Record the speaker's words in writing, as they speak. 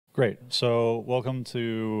Great. So welcome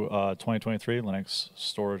to 2023 Linux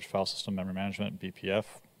Storage File System Memory Management, BPF,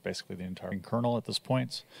 basically the entire kernel at this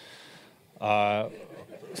point. Yeah,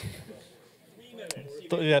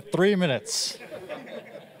 3 minutes.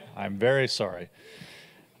 I'm very sorry.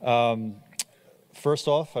 First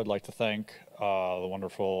off, I'd like to thank the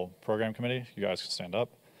wonderful program committee. You guys can stand up.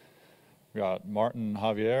 We got Martin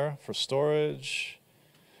Javier for storage,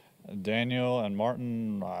 Daniel and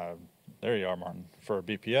Martin, there you are, Martin, for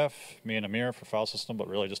BPF, me and Amir for file system, but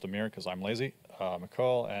really just Amir because I'm lazy.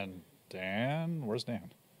 McCall and Dan, where's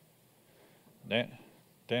Dan?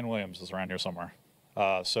 Dan Williams is around here somewhere.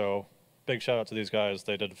 So big shout out to these guys.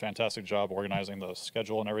 They did a fantastic job organizing the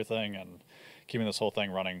schedule and everything and keeping this whole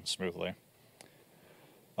thing running smoothly.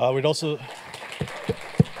 We'd also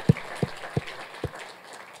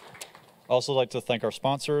like to thank our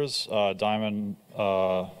sponsors, Diamond,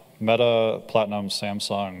 Meta, Platinum,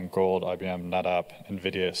 Samsung, Gold, IBM, NetApp,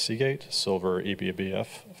 NVIDIA, Seagate, Silver, eBBF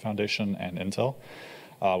Foundation, and Intel.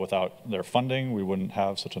 Without their funding, we wouldn't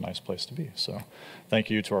have such a nice place to be. So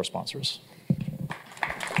thank you to our sponsors.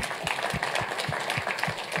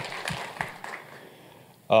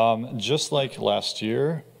 Just like last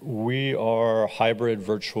year, we are hybrid,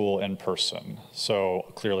 virtual, in person.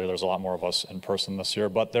 So clearly there's a lot more of us in person this year,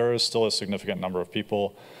 but there is still a significant number of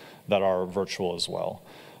people that are virtual as well.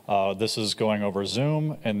 This is going over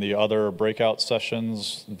Zoom. In the other breakout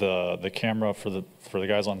sessions, the camera for the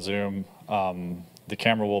guys on Zoom, the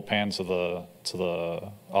camera will pan to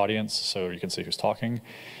the audience so you can see who's talking.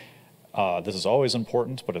 This is always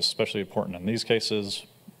important, but especially important in these cases.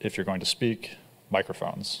 If you're going to speak,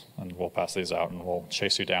 microphones, and we'll pass these out and we'll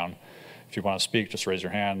chase you down. If you want to speak, just raise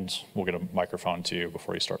your hand. We'll get a microphone to you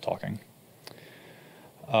before you start talking.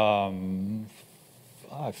 I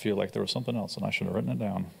feel like there was something else and I should have written it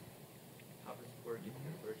down.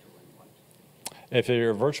 If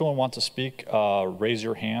you're virtual and want to speak, raise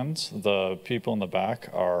your hand. The people in the back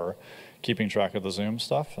are keeping track of the Zoom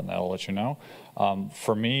stuff and that'll let you know.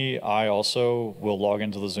 For me, I also will log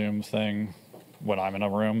into the Zoom thing when I'm in a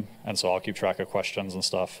room, and so I'll keep track of questions and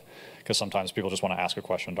stuff because sometimes people just want to ask a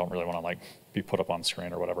question, don't really want to like be put up on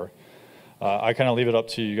screen or whatever. I kind of leave it up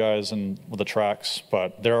to you guys and with the tracks,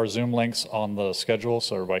 but there are Zoom links on the schedule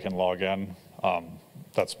so everybody can log in.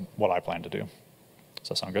 That's what I plan to do. Does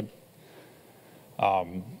that sound good?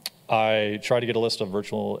 I try to get a list of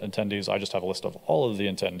virtual attendees. I just have a list of all of the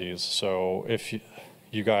attendees. So if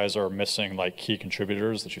you guys are missing like key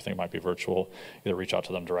contributors that you think might be virtual, either reach out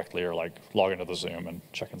to them directly or like log into the Zoom and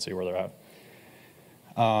check and see where they're at.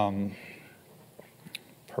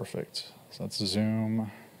 Perfect. So that's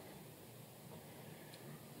Zoom.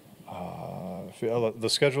 The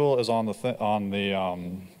schedule is on the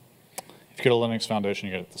if you go to Linux Foundation,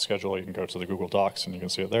 you get the schedule. You can go to the Google Docs and you can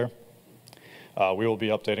see it there. We will be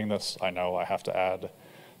updating this. I know I have to add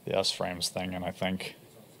the S-frames thing, and I think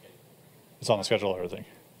it's on the schedule, everything.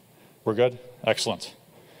 We're good? Excellent.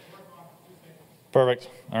 Perfect.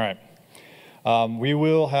 All right. We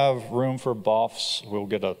will have room for BOFs. We'll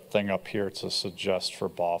get a thing up here to suggest for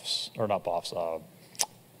BOFs, or not BOFs,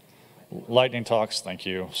 lightning talks. Thank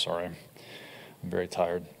you. Sorry. I'm very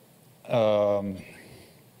tired. But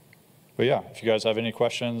yeah, if you guys have any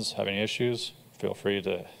questions, have any issues, feel free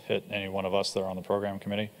to hit any one of us that are on the program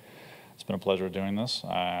committee. It's been a pleasure doing this,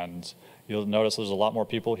 and you'll notice there's a lot more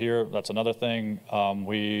people here. That's another thing.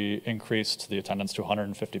 We increased the attendance to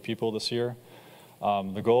 150 people this year.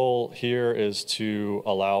 The goal here is to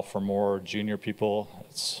allow for more junior people.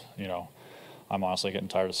 It's, you know, I'm honestly getting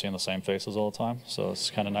tired of seeing the same faces all the time, so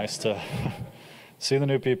it's kind of nice to see the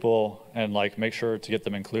new people and like make sure to get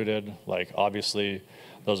them included. Like obviously,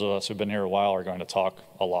 those of us who've been here a while are going to talk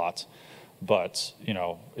a lot, but you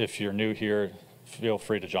know, if you're new here, feel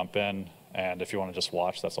free to jump in, and if you want to just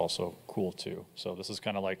watch, that's also cool too. So this is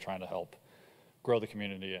kind of like trying to help grow the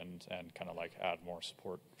community and kind of like add more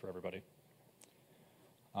support for everybody.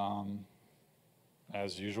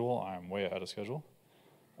 As usual, I'm way ahead of schedule.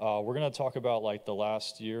 We're going to talk about like the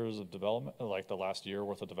last years of development, like the last year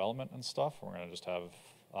worth of development and stuff. We're going to just have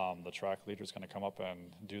the track leaders kind of come up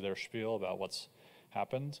and do their spiel about what's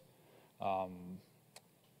happened.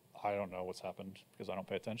 I don't know what's happened because I don't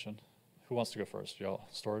pay attention. Who wants to go first? Y'all,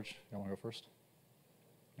 storage? Y'all want to go first?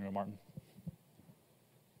 You go, Martin.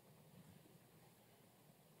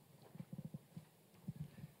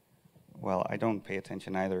 Well, I don't pay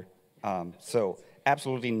attention either. So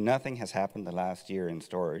absolutely nothing has happened the last year in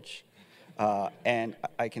storage. And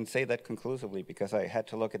I can say that conclusively because I had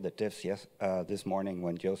to look at the diffs this morning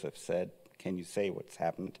when Joseph said, can you say what's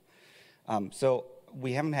happened? So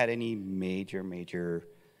we haven't had any major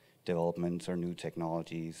developments or new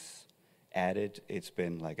technologies added. It's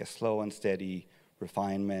been like a slow and steady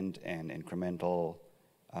refinement and incremental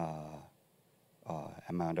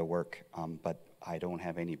amount of work, but I don't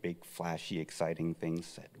have any big, flashy, exciting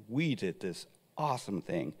things that we did this awesome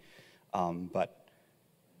thing. But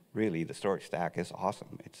really, the storage stack is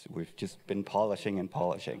awesome. We've just been polishing and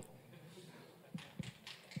polishing.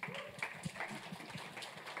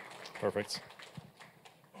 Perfect.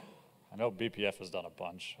 I know BPF has done a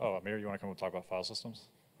bunch. Oh, Amir, you want to come and talk about file systems?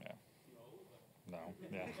 Yeah. No,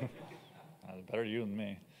 yeah. Better you than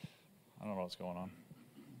me. I don't know what's going on.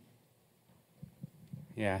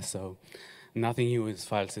 Yeah, so nothing new with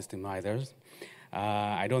file system either.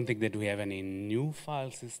 I don't think that we have any new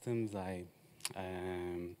file systems. I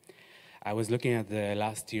was looking at the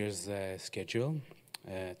last year's schedule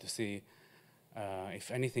to see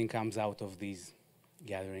if anything comes out of these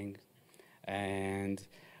gatherings. And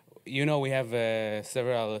you know, we have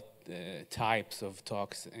several types of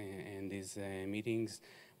talks in these meetings.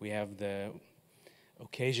 We have the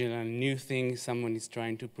occasional new thing someone is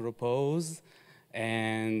trying to propose,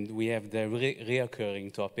 and we have the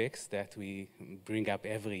reoccurring topics that we bring up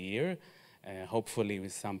every year, hopefully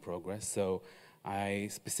with some progress. So I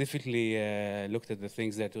specifically looked at the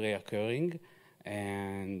things that were reoccurring,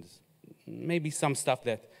 and maybe some stuff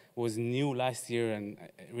that was new last year and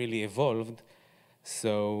really evolved.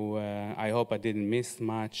 So I hope I didn't miss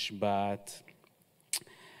much, but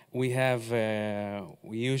we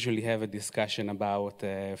usually have a discussion about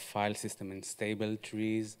file system and stable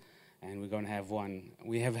trees, and we're going to have one.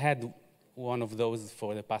 We have had one of those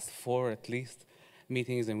for the past 4 at least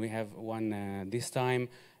meetings, and we have one this time,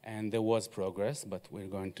 and there was progress, but we're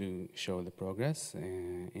going to show the progress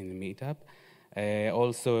in the meetup.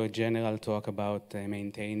 Also a general talk about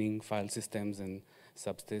maintaining file systems and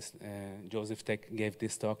subsystems. Josef gave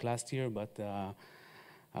this talk last year, but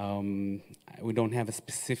we don't have a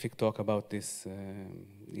specific talk about this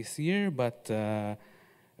this year, but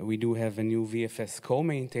we do have a new VFS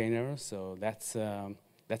co-maintainer, so that's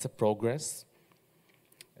a progress.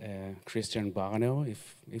 Christian Barner,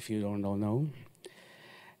 if you don't know.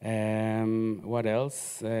 What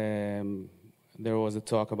else? There was a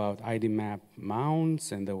talk about ID map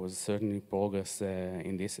mounts, and there was certainly progress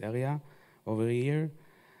in this area over a year.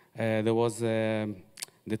 There was the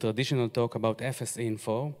traditional talk about FS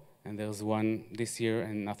info, and there's one this year,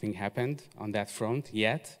 and nothing happened on that front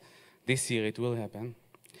yet. This year it will happen.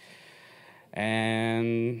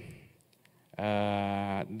 And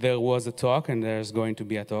there was a talk, and there's going to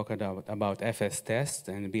be a talk about FS tests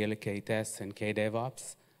and BLK tests and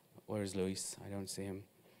KDevOps. Where's Luis? I don't see him.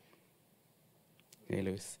 Hey,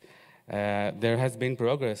 Luis. There has been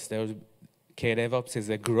progress. KDevOps is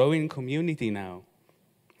a growing community now.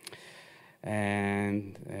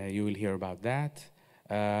 And you will hear about that.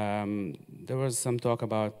 There was some talk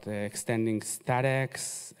about extending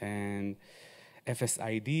StatX and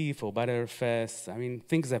FSID for Butterfest. I mean,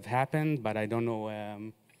 things have happened, but I don't know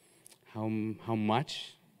how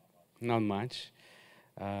much. Not much.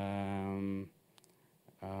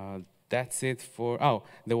 That's it for, oh,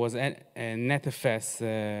 there was a NetFS,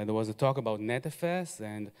 there was a talk about NetFS,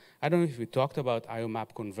 and I don't know if we talked about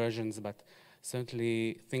IOMAP conversions, but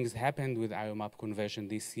certainly things happened with IOMAP conversion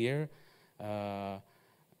this year.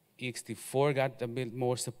 ext4 got a bit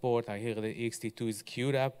more support. I hear that ext2 is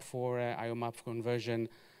queued up for IOMAP conversion,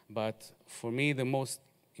 but for me, the most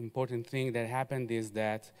important thing that happened is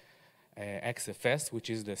that XFS, which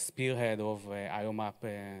is the spearhead of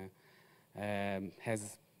IOMAP,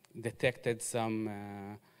 has detected some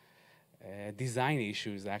design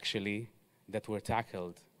issues, actually, that were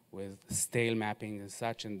tackled with stale mapping and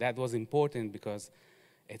such, and that was important because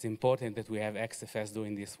it's important that we have XFS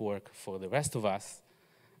doing this work for the rest of us.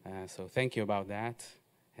 So thank you about that,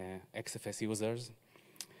 XFS users.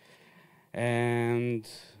 And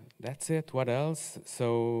that's it. What else?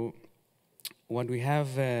 So what we have,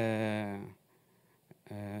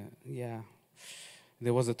 yeah,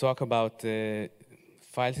 there was a talk about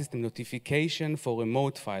file system notification for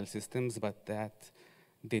remote file systems, but that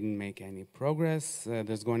didn't make any progress.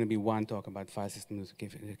 There's going to be one talk about file system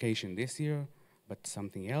notification this year, but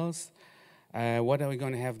something else. What are we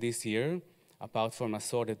going to have this year? Apart from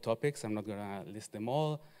assorted topics, I'm not going to list them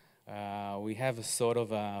all. We have a sort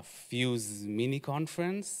of a Fuse mini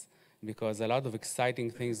conference because a lot of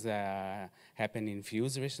exciting things happen in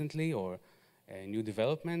Fuse recently, or new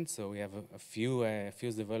development. So we have a few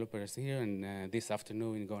Fuse developers here, and this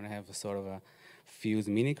afternoon we're going to have a sort of a Fuse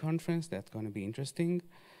mini conference. That's going to be interesting.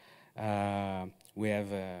 We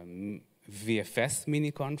have a VFS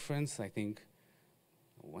mini conference, I think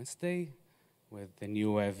Wednesday, with the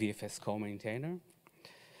new VFS co-maintainer.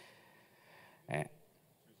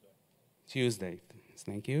 Tuesday.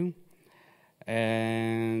 Thank you.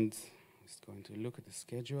 And just going to look at the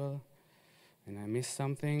schedule, and I missed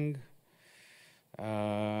something.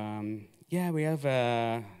 Yeah, we have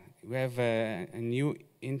a new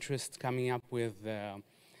interest coming up with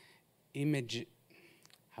image.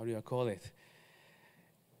 How do I call it?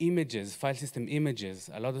 Images, file system images.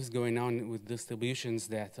 A lot is going on with distributions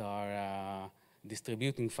that are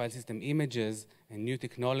distributing file system images and new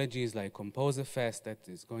technologies like Composer Fest that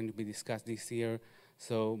is going to be discussed this year.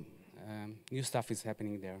 So new stuff is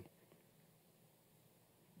happening there.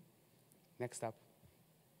 Next up.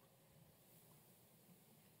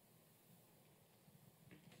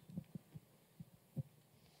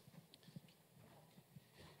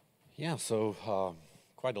 Yeah, so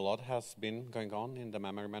quite a lot has been going on in the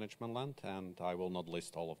memory management land, and I will not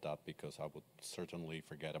list all of that because I would certainly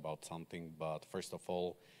forget about something. But first of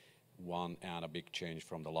all, one and a big change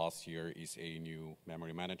from the last year is a new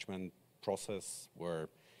memory management process where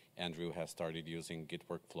Andrew has started using Git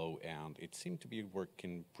workflow, and it seemed to be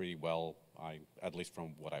working pretty well, at least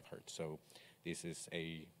from what I've heard. So this is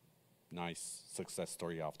a nice success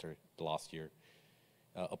story after the last year.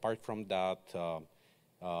 Apart from that,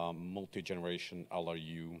 multi-generation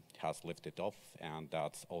LRU has lifted off, and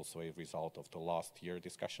that's also a result of the last year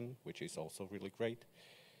discussion, which is also really great.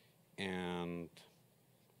 And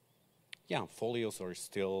yeah, folios are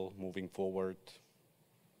still moving forward.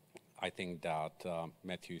 I think that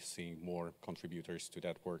Matthew is seeing more contributors to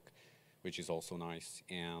that work, which is also nice.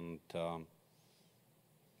 And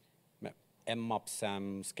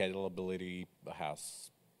mmap/sem scalability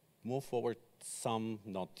has moved forward some,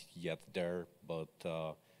 not yet there, but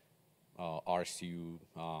RCU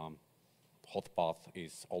hot path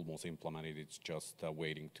is almost implemented. It's just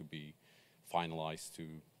waiting to be finalized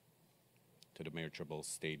to the manageable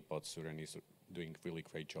state, but Suren is doing a really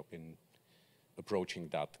great job in approaching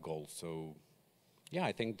that goal. So yeah,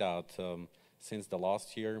 I think that since the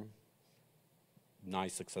last year,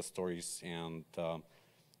 nice success stories, and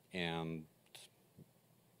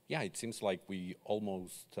yeah, it seems like we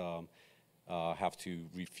almost have to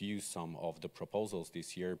refuse some of the proposals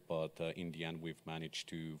this year, but in the end we've managed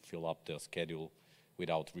to fill up the schedule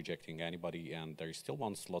without rejecting anybody, and there is still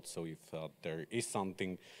one slot, so if there is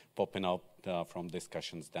something popping up from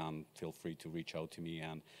discussions, then feel free to reach out to me,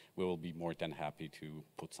 and we will be more than happy to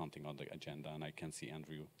put something on the agenda. And I can see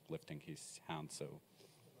Andrew lifting his hand, so.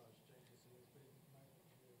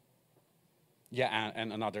 Yeah,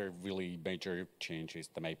 and another really major change is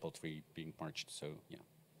the Maple tree being merged, so yeah.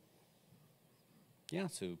 Yeah,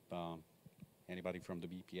 so anybody from the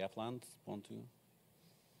BPF land want to?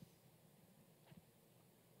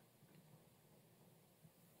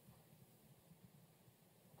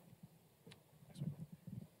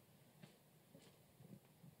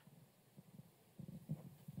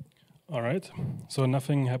 All right, so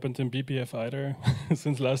nothing happened in BPF either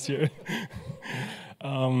since last year.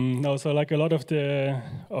 No, so like a lot of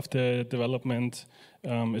the development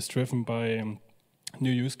is driven by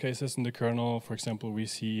new use cases in the kernel. For example, we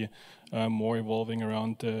see more evolving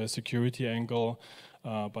around the security angle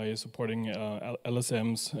by supporting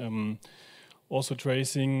LSMs. Also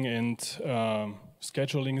tracing and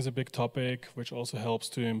scheduling is a big topic, which also helps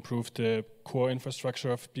to improve the core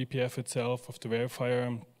infrastructure of BPF itself, of the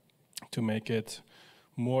verifier, to make it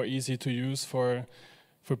more easy to use for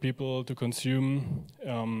people to consume.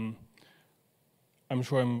 I'm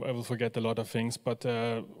sure I will forget a lot of things, but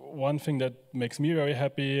one thing that makes me very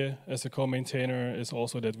happy as a co-maintainer is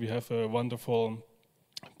also that we have a wonderful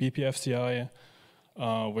BPF CI,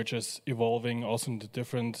 which is evolving also into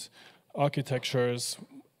different architectures,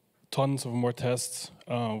 tons of more tests,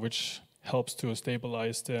 which helps to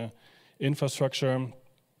stabilize the infrastructure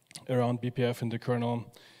around BPF in the kernel.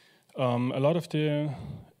 A lot of the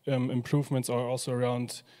improvements are also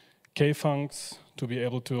around K-funcs to be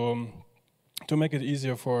able to make it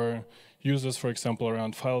easier for users, for example,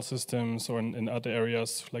 around file systems or in other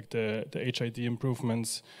areas like the HID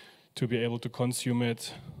improvements, to be able to consume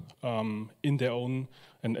it in their own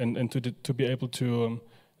and to be able to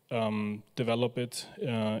develop it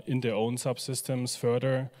in their own subsystems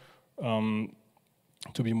further,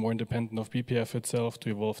 to be more independent of BPF itself, to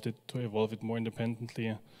evolve it more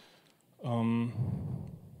independently.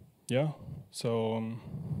 Yeah, so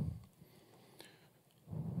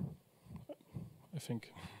I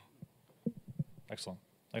think. Excellent.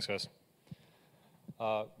 Thanks, guys.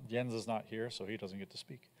 Jens is not here, so he doesn't get to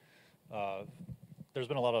speak. There's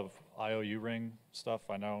been a lot of IOU ring stuff.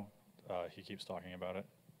 I know he keeps talking about it.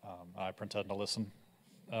 I pretend to listen.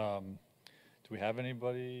 Do we have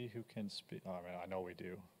anybody who can speak? Oh, I mean, I know we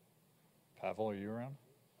do. Pavel, are you around?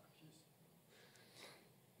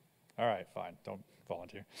 All right, fine. Don't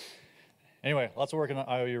volunteer. Anyway, lots of work in the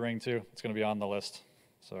IOU ring too. It's going to be on the list.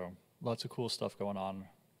 So lots of cool stuff going on,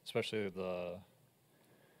 especially the,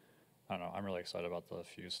 I don't know, I'm really excited about the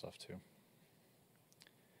Fuse stuff too.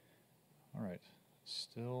 All right,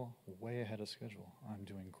 still way ahead of schedule. I'm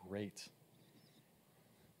doing great.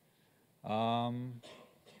 Why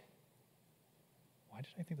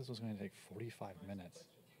did I think this was going to take 45 minutes?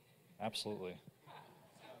 Absolutely.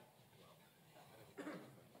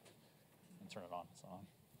 And turn it on. It's not on.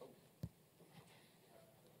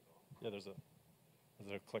 Yeah, there's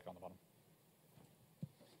a click on the bottom.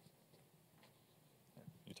 Here,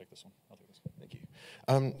 you take this one. I'll take this one. Thank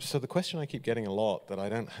you. So the question I keep getting a lot that I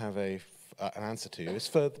don't have an answer to is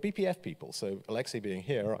for the BPF people. So Alexei being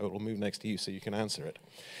here, I will move next to you so you can answer it.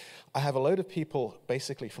 I have a load of people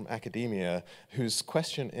basically from academia whose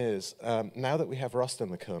question is, now that we have Rust in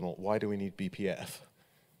the kernel, why do we need BPF?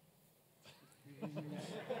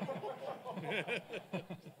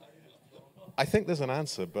 I think there's an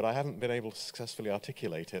answer, but I haven't been able to successfully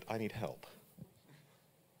articulate it. I need help.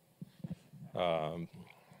 How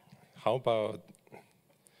about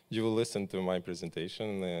you will listen to my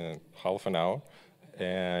presentation in half an hour,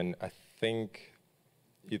 and I think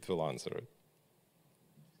it will answer it.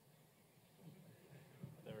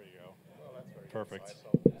 There you go. Well, that's very perfect.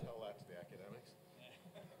 Tell that to the academics.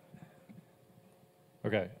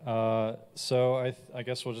 Okay, so I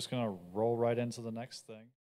guess we're just going to roll right into the next thing.